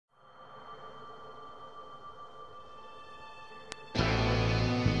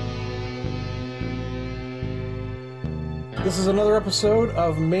This is another episode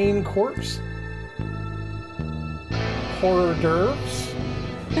of Main Corpse. Horror d'oeuvres.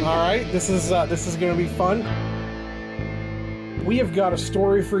 Alright, this is going to be fun. We have got a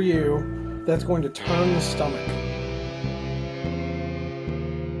story for you that's going to turn the stomach.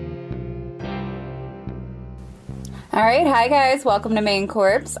 Alright, hi guys, welcome to Main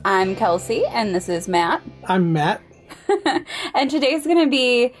Corpse. I'm Kelsey, and this is Matt. I'm Matt. And today's going to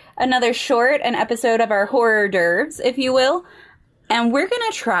be another short an episode of our horror d'oeuvres, if you will. And we're going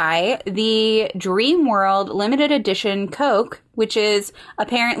to try the Dreamworld limited edition Coke, which is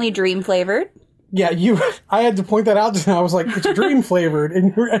apparently dream flavored. Yeah, I had to point that out to you. I was like, it's dream flavored.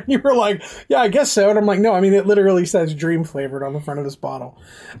 And you were like, yeah, I guess so. And I'm like, no, I mean, it literally says dream flavored on the front of this bottle.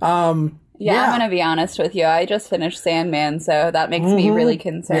 Yeah, I'm going to be honest with you. I just finished Sandman, so that makes me really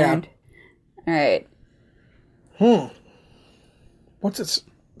concerned. Yeah. All right. What's it?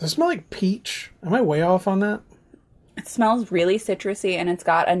 Does it smell like peach? Am I way off on that? It smells really citrusy, and it's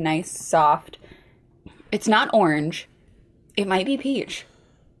got a nice soft... It's not orange. It might be peach.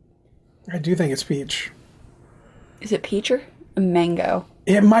 I do think it's peach. Is it peach or mango?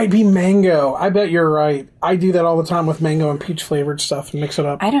 It might be mango. I bet you're right. I do that all the time with mango and peach flavored stuff and mix it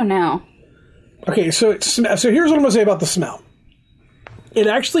up. I don't know. Okay, so here's what I'm going to say about the smell. It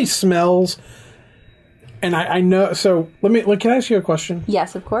actually smells... And I know, so can I ask you a question?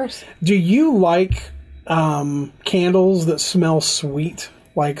 Yes, of course. Do you like candles that smell sweet,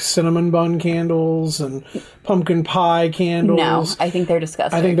 like cinnamon bun candles and pumpkin pie candles? No, I think they're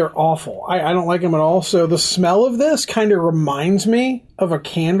disgusting. I think they're awful. I don't like them at all. So the smell of this kind of reminds me of a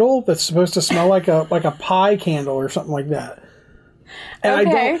candle that's supposed to smell like a pie candle or something like that. And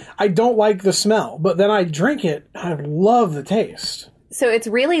okay. I don't like the smell, but then I drink it. I love the taste. So it's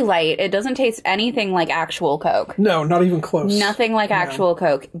really light. It doesn't taste anything like actual Coke. No, not even close. Nothing like actual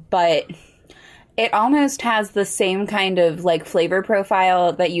Coke, but it almost has the same kind of like flavor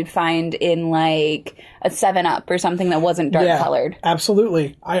profile that you'd find in like a 7-Up or something that wasn't dark colored.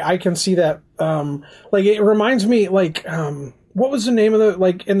 Absolutely. I can see that. Like it reminds me like what was the name of the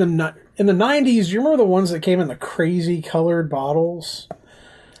like in the 90s, do you remember the ones that came in the crazy colored bottles?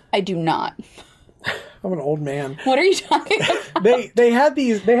 I do not. I'm an old man. What are you talking about? They had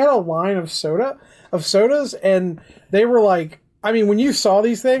a line of sodas, and they were like, I mean, when you saw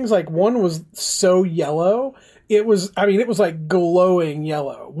these things, like one was so yellow, it was like glowing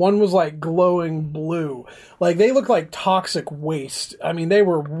yellow. One was like glowing blue. Like they looked like toxic waste. I mean, they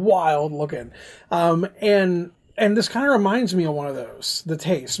were wild looking. And this kind of reminds me of one of those, the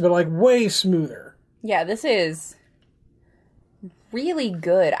taste, but like way smoother. Yeah, this is really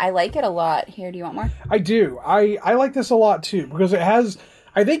good. I like it a lot. Here, do you want more? I do. I like this a lot too because it has,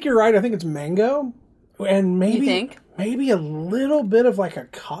 I think you're right, I think it's mango and maybe a little bit of like a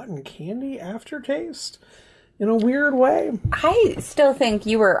cotton candy aftertaste in a weird way. I still think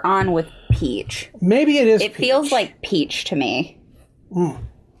you were on with peach. Maybe it is It feels like peach to me.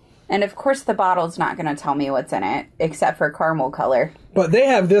 And of course the bottle's not going to tell me what's in it except for caramel color. But they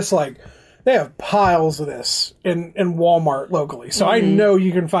have this like, they have piles of this in Walmart locally. So I know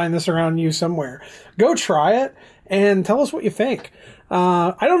you can find this around you somewhere. Go try it and tell us what you think.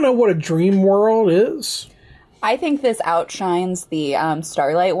 I don't know what a Dreamworld is. I think this outshines the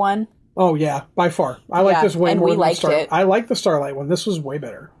Starlight one. Oh, yeah, by far. I like this way more than the Starlight. It. I like the Starlight one. This was way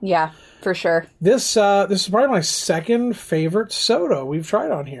better. Yeah, for sure. This is probably my second favorite soda we've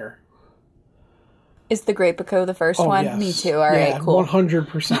tried on here. Is the Grape Coke the first one? Yes. Me too. All right, cool.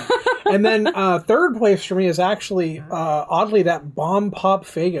 100%. And then third place for me is actually, oddly, that Bomb Pop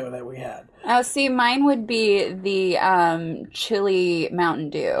Faygo that we had. Oh, see, mine would be the chili Mountain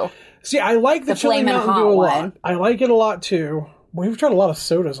Dew. See, I like the chili Mountain Dew a lot. I like it a lot, too. We've tried a lot of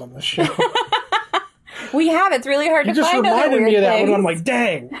sodas on this show. We have. It's really hard to find other weird things. You just reminded me of that one. I'm like,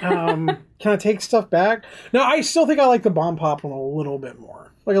 dang. Can I take stuff back? No, I still think I like the Bomb Pop one a little bit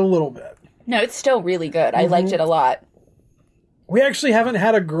more. Like a little bit. No, it's still really good. I liked it a lot. We actually haven't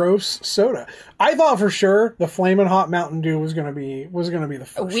had a gross soda. I thought for sure the Flamin' Hot Mountain Dew was gonna be the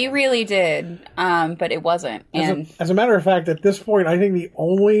first. We really did, but it wasn't. And as a matter of fact, at this point, I think the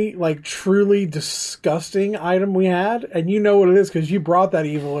only like truly disgusting item we had, and you know what it is because you brought that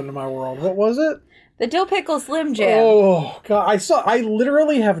evil into my world. What was it? The Dill Pickle Slim Jim. Oh God, I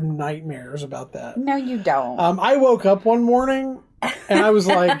literally have nightmares about that. No, you don't. I woke up one morning. And I was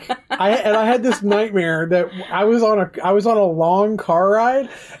like, I had this nightmare that I was on a long car ride,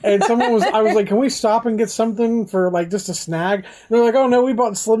 and I was like, can we stop and get something for like just a snack? And they're like, oh no, we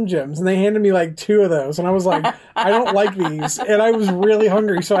bought Slim Jims, and they handed me like 2 of those, and I was like, I don't like these, and I was really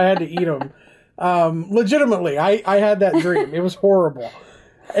hungry, so I had to eat them. Legitimately, I had that dream. It was horrible.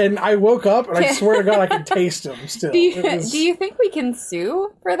 And I woke up, and I swear to God, I can taste them still. Do you think we can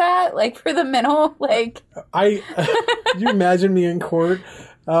sue for that? Like, for the mental, like... you imagine me in court?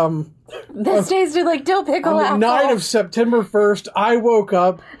 This tasted like dill pickle on apple. the night of September 1st, I woke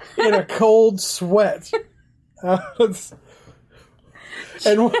up in a cold sweat. And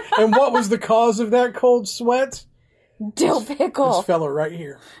what was the cause of that cold sweat? Dill pickle. This fella right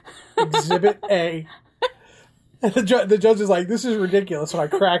here. Exhibit A. And the judge is like, this is ridiculous. And I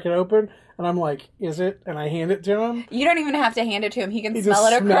crack it open, and I'm like, is it? And I hand it to him. You don't even have to hand it to him. He can He smell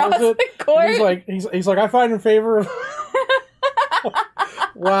just it across smells it, the court. and he's like, I find in favor of...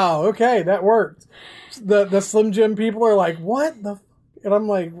 Wow, okay, that worked. The Slim Jim people are like, what the... And I'm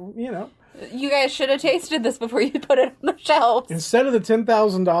like, you know. You guys should have tasted this before you put it on the shelves. Instead of the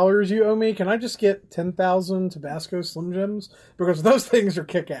 $10,000 you owe me, can I just get 10,000 Tabasco Slim Jims? Because those things are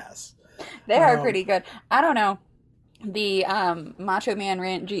kick-ass. They are pretty good. I don't know. The Macho Man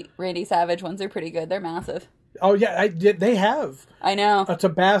Randy Savage ones are pretty good. They're massive. Oh, yeah, they have. I know. A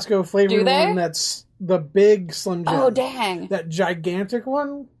Tabasco flavored one that's the big Slim Jim. Oh, dang. That gigantic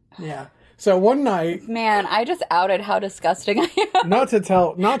one? Yeah. So one night... Man, I just outed how disgusting I am. not to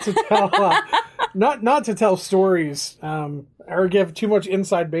tell stories, or give too much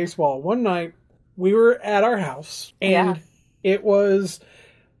inside baseball. One night, we were at our house, and it was...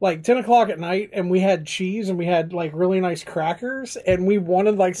 like 10 o'clock at night, and we had cheese, and we had like really nice crackers, and we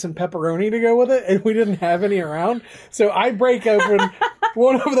wanted like some pepperoni to go with it, and we didn't have any around. So I break open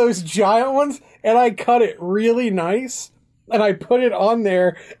one of those giant ones, and I cut it really nice, and I put it on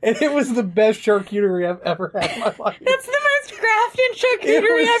there, and it was the best charcuterie I've ever had in my life. That's the most crafted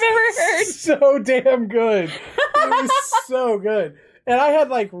charcuterie I've ever heard. So damn good. It was so good. And I had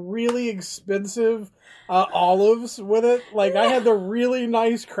like really expensive... olives with it. Like, I had the really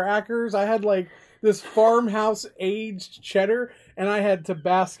nice crackers. I had, like, this farmhouse aged cheddar, and I had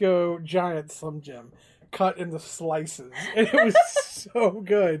Tabasco giant Slim Jim cut into slices. And it was so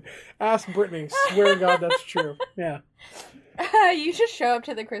good. Ask Brittany. Swear to God that's true. Yeah. You should show up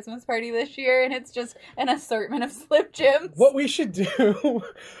to the Christmas party this year, and it's just an assortment of Slim Jims. What we should do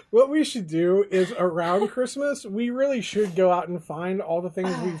is around Christmas, we really should go out and find all the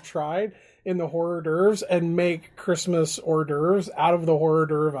things we've tried in the hors d'oeuvres and make Christmas hors d'oeuvres out of the hors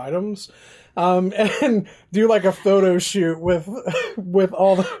d'oeuvre items, and do like a photo shoot with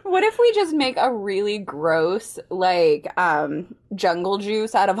all the... What if we just make a really gross, like, jungle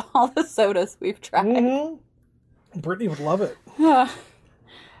juice out of all the sodas we've tried? Mm-hmm. Brittany would love it.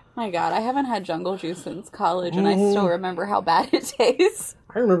 My God, I haven't had jungle juice since college, and I still remember how bad it tastes.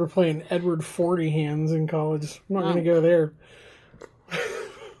 I remember playing Edward 40 Hands in college. I'm not going to go there.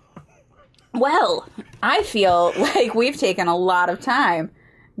 Well, I feel like we've taken a lot of time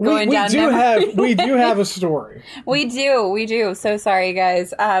going down. We do have a story. We do. So sorry,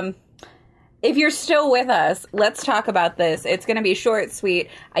 guys. If you're still with us, let's talk about this. It's going to be short, sweet.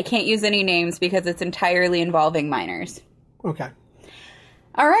 I can't use any names because it's entirely involving minors. Okay.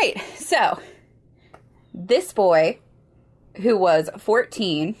 All right. So, this boy, who was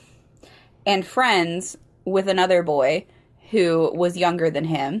 14 and friends with another boy who was younger than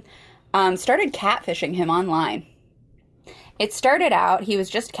him, started catfishing him online. It started out, he was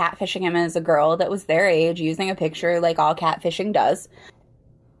just catfishing him as a girl that was their age, using a picture like all catfishing does.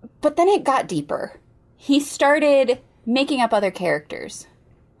 But then it got deeper. He started making up other characters.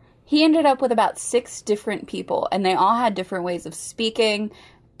 He ended up with about 6 different people, and they all had different ways of speaking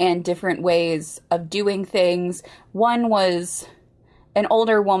and different ways of doing things. One was an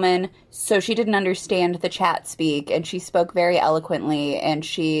older woman, so she didn't understand the chat speak, and she spoke very eloquently, and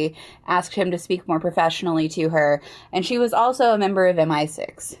she asked him to speak more professionally to her. And she was also a member of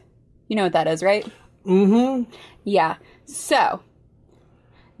MI6. You know what that is, right? Mm-hmm. Yeah. So,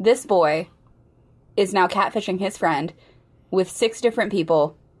 this boy is now catfishing his friend with 6 different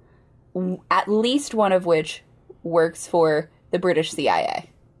people, at least one of which works for the British CIA.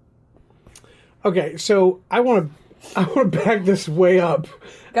 Okay, so I want to back this way up.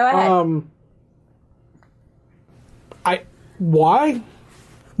 Go ahead. Why?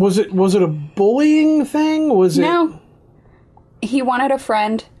 Was it a bullying thing? No. He wanted a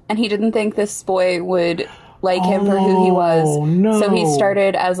friend, and he didn't think this boy would like him for who he was. No. So he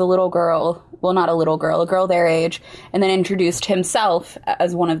started as a little girl. Well, not a little girl, a girl their age, and then introduced himself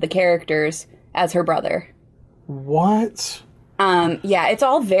as one of the characters as her brother. What? Yeah, it's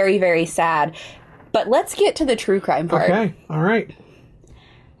all very, very sad. But let's get to the true crime part. Okay, all right.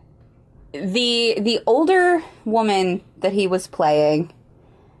 The older woman that he was playing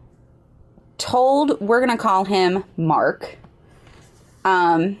we're going to call him Mark,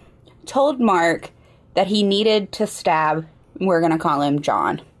 told Mark that he needed to stab we're going to call him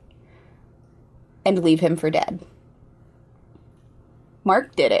John, and leave him for dead.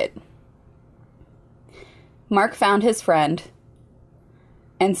 Mark did it. Mark found his friend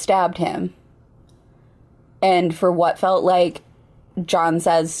and stabbed him. And for what felt like, John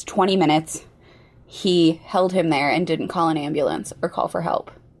says, 20 minutes, he held him there and didn't call an ambulance or call for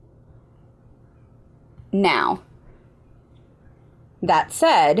help. Now, that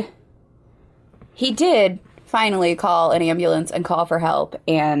said, he did finally call an ambulance and call for help,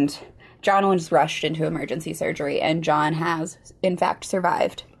 and John was rushed into emergency surgery, and John has, in fact,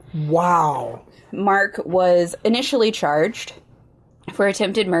 survived. Wow. Mark was initially charged for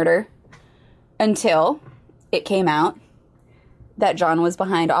attempted murder until it came out that John was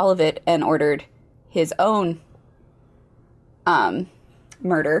behind all of it and ordered his own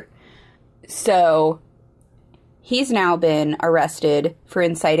murder. So he's now been arrested for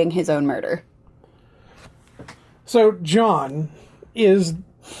inciting his own murder. So John is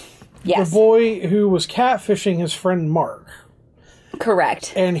the boy who was catfishing his friend Mark.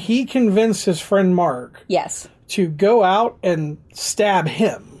 Correct. And he convinced his friend Mark to go out and stab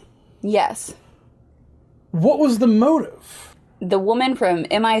him. Yes. What was the motive? The woman from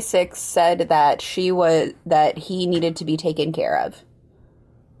MI6 said that he needed to be taken care of.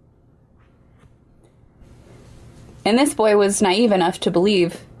 And this boy was naive enough to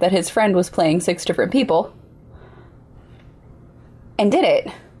believe that his friend was playing 6 different people. And did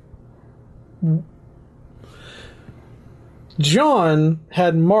it. John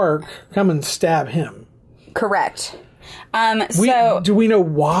had Mark come and stab him. Correct. Do we know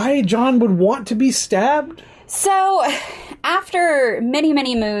why John would want to be stabbed? So, after many,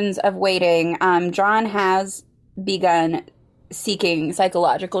 many moons of waiting, John has begun seeking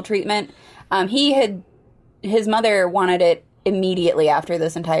psychological treatment. His mother wanted it immediately after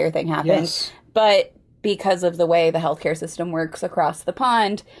this entire thing happened. Yes. But because of the way the healthcare system works across the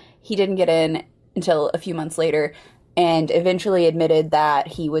pond, he didn't get in until a few months later, and eventually admitted that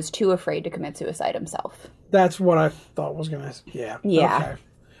he was too afraid to commit suicide himself. That's what I thought was going to... Yeah. Yeah. Okay.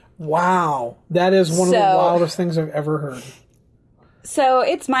 Wow. That is one of the wildest things I've ever heard. So,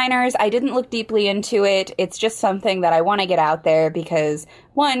 it's minors. I didn't look deeply into it. It's just something that I want to get out there because,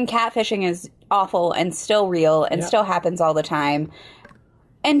 one, catfishing is awful and still real and still happens all the time.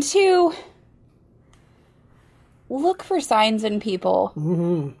 And two, look for signs in people.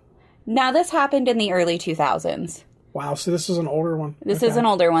 Mm-hmm. Now, this happened in the early 2000s. Wow, so this is an older one. This is an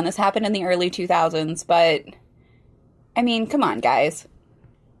older one. This happened in the early 2000s, but, I mean, come on, guys.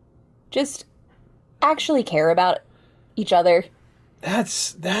 Just actually care about each other.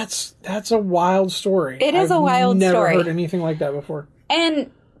 That's a wild story. It is a wild story. I've never heard anything like that before.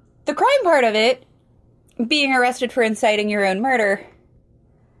 And the crime part of it, being arrested for inciting your own murder,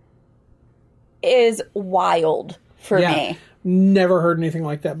 is wild for me. Never heard anything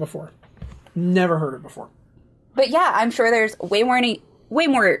like that before. Never heard it before. But yeah, I'm sure there's way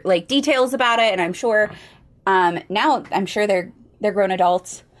more like details about it, and I'm sure now I'm sure they're grown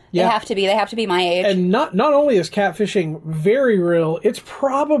adults. Yeah. They have to be my age. And not only is catfishing very real, it's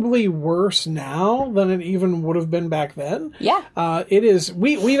probably worse now than it even would have been back then. Yeah. It is.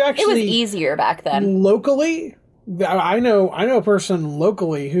 We've actually... It was easier back then. Locally, I know a person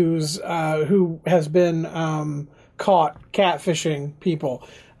locally who has been caught catfishing people.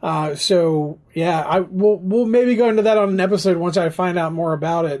 So yeah, we'll maybe go into that on an episode once I find out more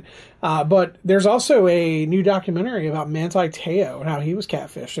about it. But there's also a new documentary about Manti Te'o and how he was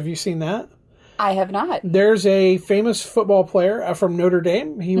catfished. Have you seen that? I have not. There's a famous football player from Notre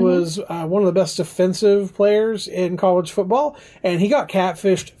Dame. He was one of the best defensive players in college football, and he got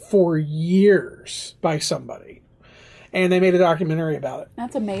catfished for years by somebody. And they made a documentary about it.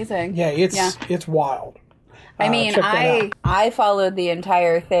 That's amazing. Yeah, it's wild. I mean, I followed the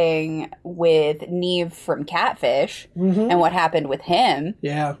entire thing with Neve from Catfish and what happened with him.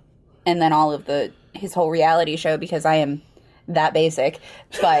 Yeah. And then all of his whole reality show because I am that basic.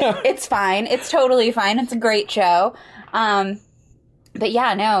 But it's fine. It's totally fine. It's a great show. But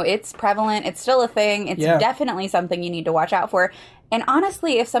yeah, no, it's prevalent. It's still a thing. It's definitely something you need to watch out for. And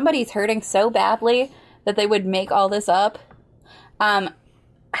honestly, if somebody's hurting so badly that they would make all this up,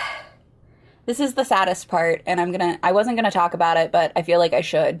 this is the saddest part, and I wasn't gonna talk about it, but I feel like I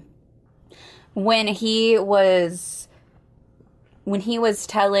should. When he was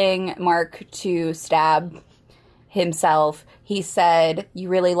telling Mark to stab himself, he said, "You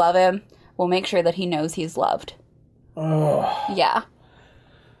really love him? Well, make sure that he knows he's loved." Oh. Yeah.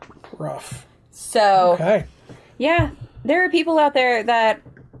 Rough. So. Okay. Yeah, there are people out there that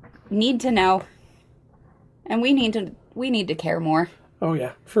need to know, and we need to care more. Oh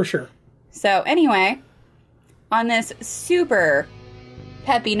yeah, for sure. So anyway, on this super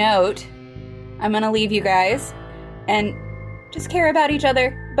peppy note, I'm going to leave you guys and just care about each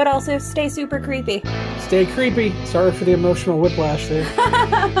other, but also stay super creepy. Stay creepy. Sorry for the emotional whiplash there.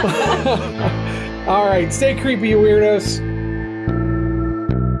 All right, stay creepy, you weirdos.